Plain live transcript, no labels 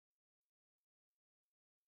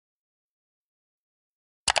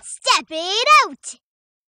Step it out!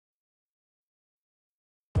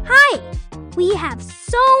 Hi! We have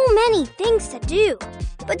so many things to do,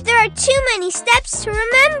 but there are too many steps to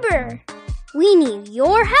remember. We need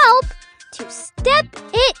your help to step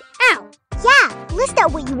it out. Yeah, list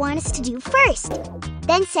out what you want us to do first.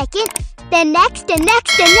 Then second, then next, and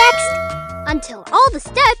next, and next. Until all the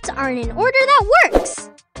steps are in an order that works.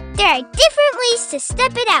 There are different ways to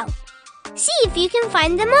step it out. See if you can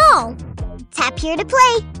find them all. Tap here to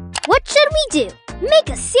play. What should we do? Make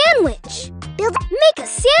a sandwich. Make a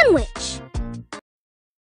sandwich.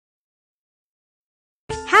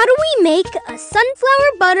 How do we make a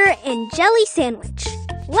sunflower butter and jelly sandwich?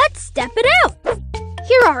 Let's step it out.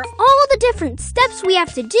 Here are all the different steps we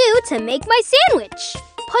have to do to make my sandwich.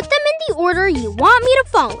 Put them in the order you want me to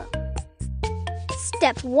follow.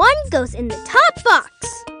 Step 1 goes in the top box.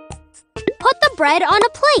 Put the bread on a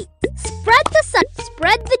plate.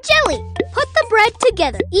 Spread the jelly. Put the bread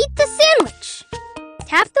together. Eat the sandwich.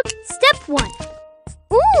 Tap the Step 1.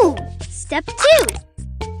 Ooh! Step 2.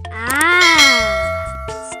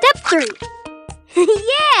 Ah! Step 3.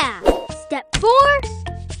 Yeah! Step 4.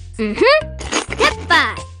 Step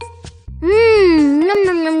 5. Nom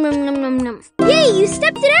nom nom nom nom nom nom. Yay, you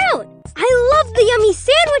stepped it out! I love the yummy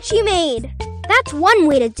sandwich you made! That's one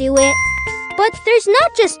way to do it. But there's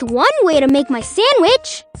not just one way to make my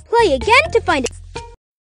sandwich. Play again to find it.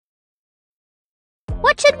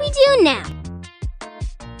 What should we do now?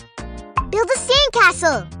 Build a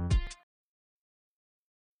sandcastle.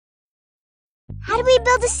 How do we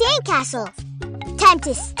build a sandcastle? Time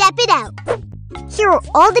to step it out. Here are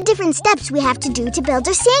all the different steps we have to do to build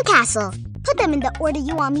our sandcastle. Put them in the order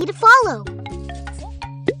you want me to follow.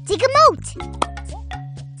 Dig a moat.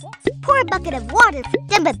 Pour a bucket of water,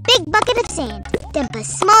 dump a big bucket of sand, dump a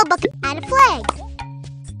small bucket, add a flag.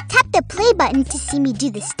 Tap the play button to see me do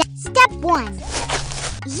the step. Step 1.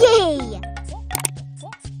 Yay!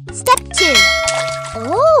 Step 2.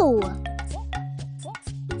 Oh!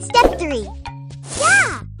 Step 3.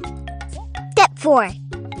 Yeah! Step 4.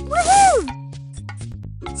 Woohoo!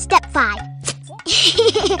 Step 5.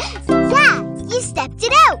 Yeah! You stepped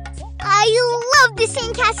it out! I love the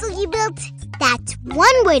sandcastle you built! That's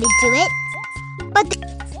one way to do it. But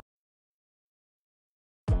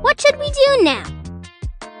what should we do now?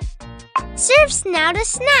 Serve Snout a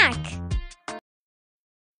snack.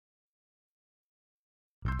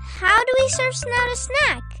 How do we serve Snout a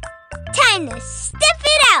snack? Time to step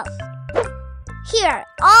it out! Here are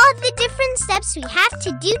all the different steps we have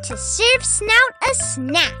to do to serve Snout a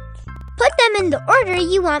snack. Put them in the order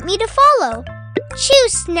you want me to follow.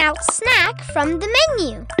 Choose Snout Snack from the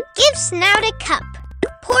menu. Give Snout a cup.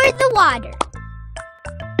 Pour the water.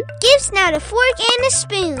 Give Snout a fork and a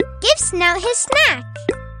spoon. Give Snout his snack.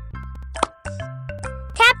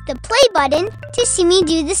 Tap the play button to see me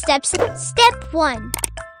do the steps. Step 1.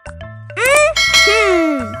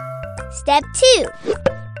 Step 2.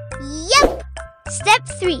 Yup. Step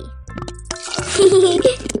 3.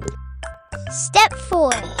 Step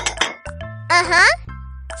 4.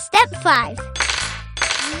 Step 5.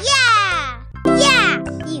 Yeah! Yeah!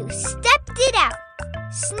 You stepped it out.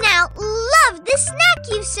 Snout loved the snack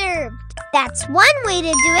you served. That's one way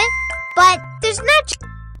to do it, but there's not...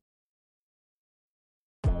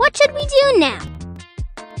 What should we do now?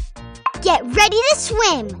 Get ready to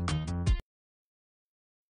swim.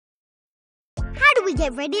 How do we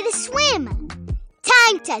get ready to swim?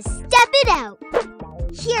 Time to step it out.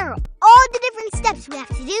 Here are all the different steps we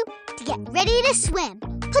have to do to get ready to swim.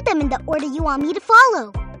 Put them in the order you want me to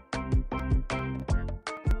follow.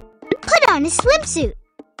 Put on a swimsuit.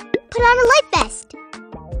 Put on a life vest.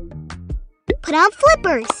 Put on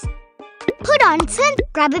flippers. Put on sun.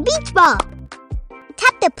 Grab a beach ball.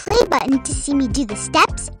 Tap the play button to see me do the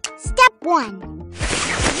steps. Step 1.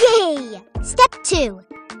 Yay! Step 2.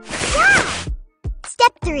 Yeah!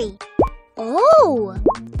 Step 3. Oh!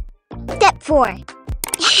 Step 4.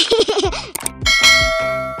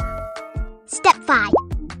 Step 5.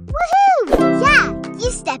 Woohoo! Yeah!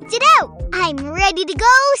 You stepped it out! I'm ready to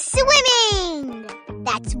go swimming!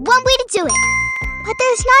 That's one way to do it. But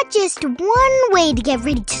there's not just one way to get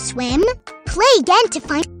ready to swim. Play again to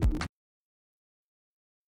find...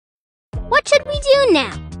 What should we do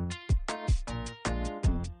now?